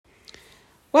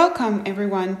Welcome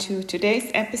everyone to today's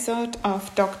episode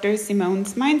of Dr.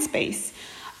 Simone's Mindspace.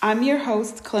 I'm your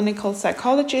host, clinical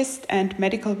psychologist and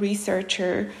medical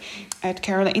researcher at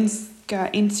Karolinska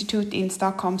Institute in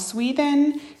Stockholm,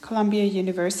 Sweden, Columbia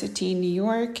University in New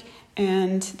York,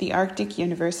 and the Arctic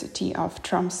University of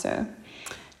Tromsø.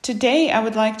 Today I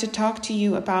would like to talk to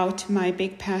you about my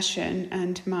big passion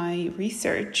and my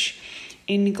research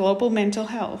in global mental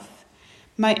health.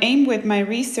 My aim with my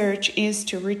research is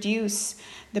to reduce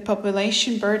the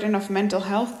population burden of mental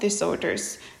health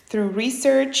disorders through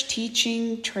research,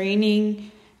 teaching, training,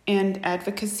 and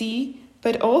advocacy,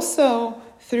 but also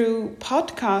through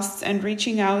podcasts and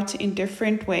reaching out in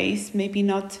different ways, maybe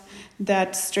not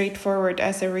that straightforward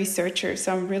as a researcher.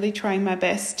 So I'm really trying my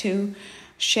best to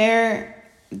share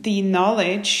the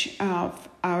knowledge of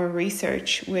our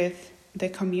research with the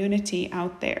community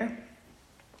out there.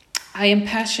 I am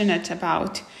passionate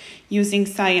about using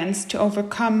science to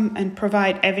overcome and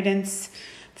provide evidence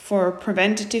for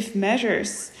preventative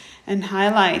measures and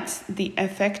highlight the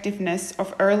effectiveness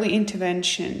of early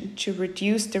intervention to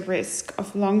reduce the risk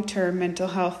of long-term mental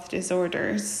health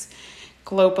disorders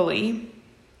globally.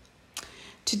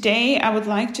 Today, I would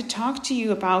like to talk to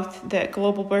you about the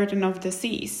global burden of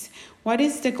disease. What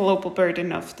is the global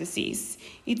burden of disease?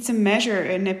 It's a measure,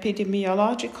 an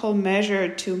epidemiological measure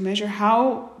to measure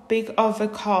how big of a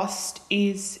cost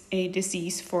is a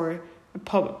disease for a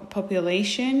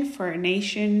population, for a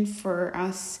nation, for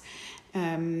us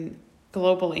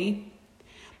globally.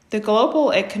 The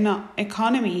global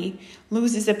economy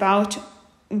loses about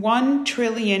 $1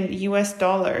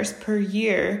 trillion per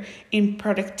year in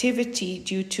productivity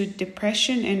due to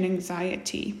depression and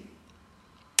anxiety.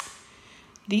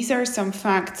 These are some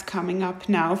facts coming up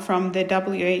now from the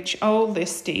WHO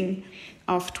listing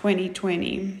of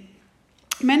 2020.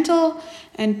 Mental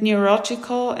and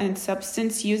neurological and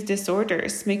substance use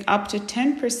disorders make up to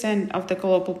 10% of the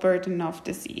global burden of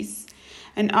disease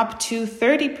and up to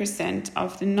 30%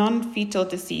 of the non-fetal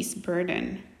disease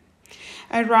burden.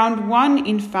 Around 1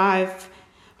 in 5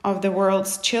 of the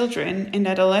world's children and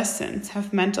adolescents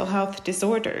have mental health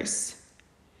disorders.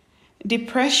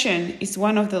 Depression is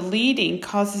one of the leading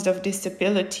causes of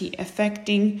disability,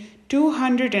 affecting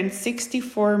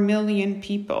 264 million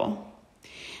people.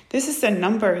 This is a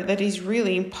number that is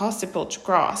really impossible to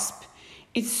grasp.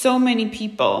 It's so many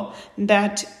people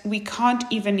that we can't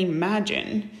even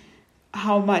imagine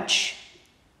how much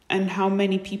and how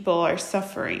many people are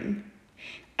suffering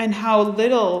and how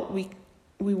little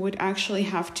we would actually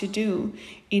have to do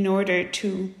in order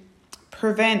to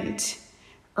prevent,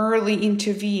 early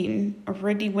intervene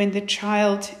already when the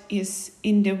child is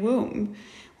in the womb,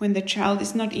 when the child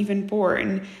is not even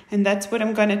born. And that's what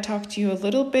I'm going to talk to you a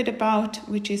little bit about,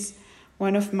 which is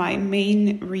one of my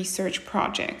main research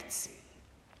projects.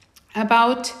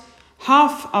 About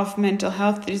half of mental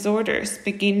health disorders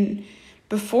begin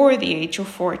before the age of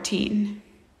 14.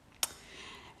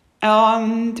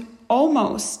 And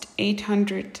almost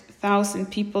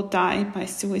 800,000 people die by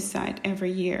suicide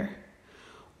every year.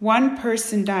 One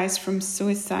person dies from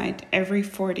suicide every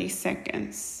 40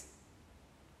 seconds.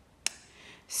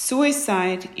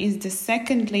 Suicide is the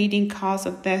second leading cause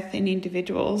of death in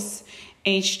individuals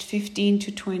aged 15 to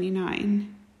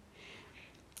 29.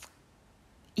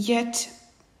 Yet,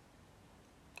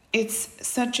 it's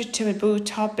such a taboo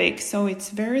topic, so it's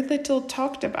very little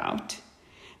talked about.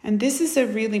 And this is a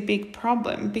really big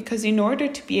problem because in order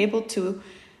to be able to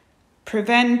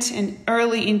prevent and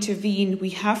early intervene, we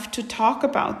have to talk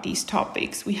about these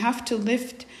topics. We have to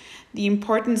lift the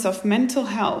importance of mental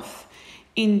health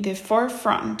in the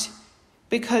forefront,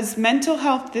 because mental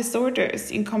health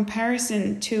disorders, in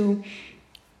comparison to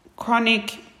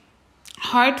chronic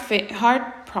heart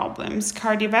problems,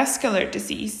 cardiovascular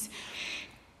disease,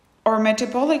 or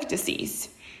metabolic disease,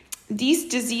 these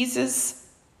diseases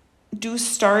do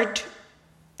start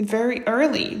very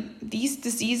early. These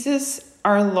diseases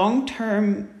are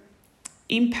long-term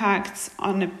impacts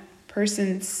on a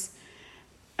person's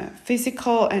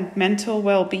physical and mental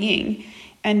well-being.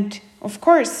 And of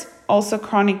course, also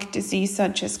chronic disease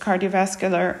such as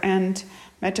cardiovascular and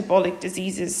metabolic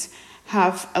diseases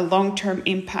have a long-term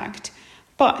impact.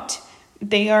 But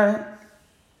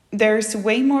there's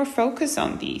way more focus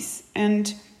on these,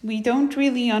 and we don't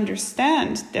really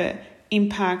understand the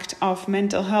impact of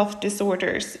mental health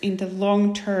disorders in the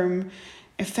long-term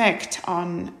effect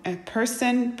on a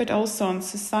person, but also on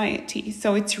society.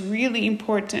 So it's really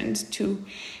important to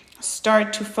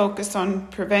start to focus on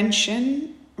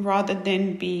prevention rather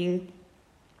than being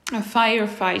a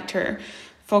firefighter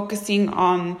focusing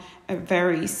on a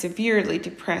very severely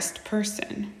depressed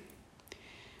person.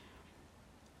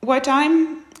 what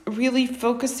I'm really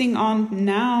focusing on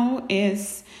now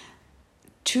is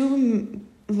 2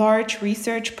 large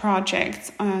research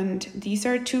projects, and these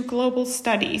are 2 global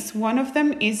studies. One of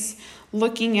them is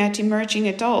looking at emerging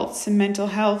adults and mental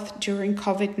health during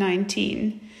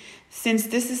COVID-19, since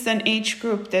this is an age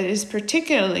group that is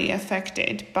particularly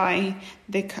affected by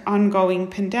the ongoing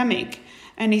pandemic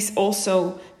and is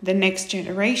also the next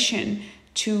generation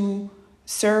to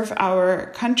serve our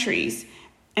countries,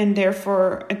 and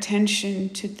therefore attention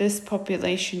to this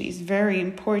population is very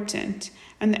important.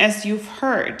 And as you've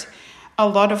heard, a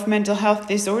lot of mental health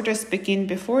disorders begin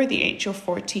before the age of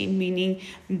 14, meaning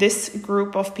this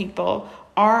group of people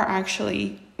are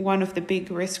actually one of the big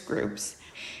risk groups.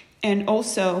 And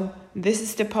also, this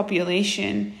is the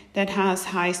population that has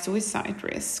high suicide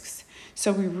risks.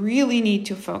 So we really need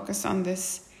to focus on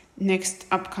this next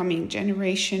upcoming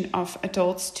generation of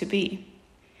adults to be.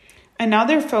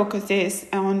 Another focus is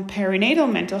on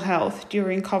perinatal mental health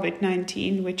during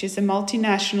COVID-19, which is a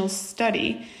multinational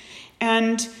study.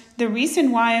 And the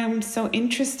reason why I'm so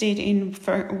interested in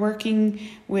working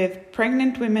with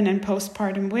pregnant women and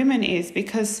postpartum women is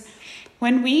because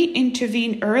when we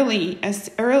intervene early as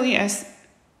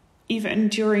even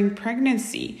during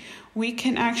pregnancy, we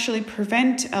can actually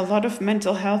prevent a lot of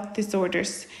mental health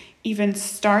disorders even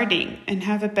starting and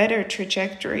have a better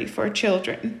trajectory for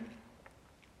children.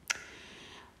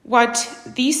 What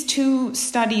these 2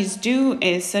 studies do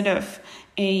is sort of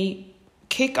a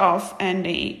kickoff and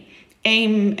a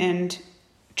aim and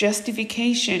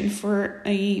justification for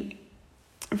a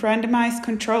randomized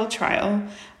control trial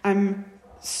I'm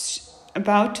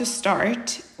about to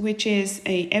start, which is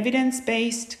a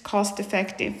evidence-based,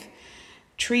 cost-effective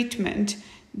treatment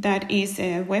that is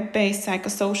a web-based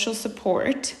psychosocial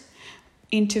support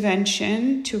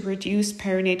intervention to reduce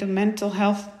perinatal mental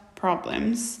health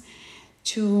problems,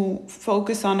 to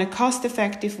focus on a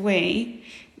cost-effective way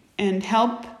and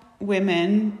help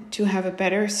women to have a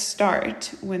better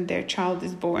start when their child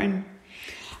is born.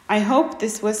 I hope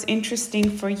this was interesting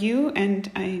for you,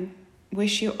 and I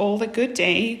wish you all a good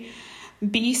day.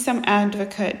 Be some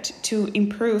advocate to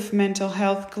improve mental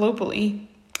health globally.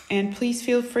 And please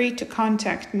feel free to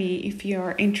contact me if you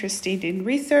are interested in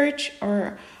research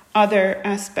or other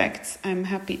aspects. I'm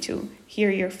happy to hear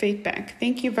your feedback.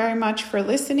 Thank you very much for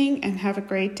listening, and have a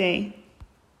great day.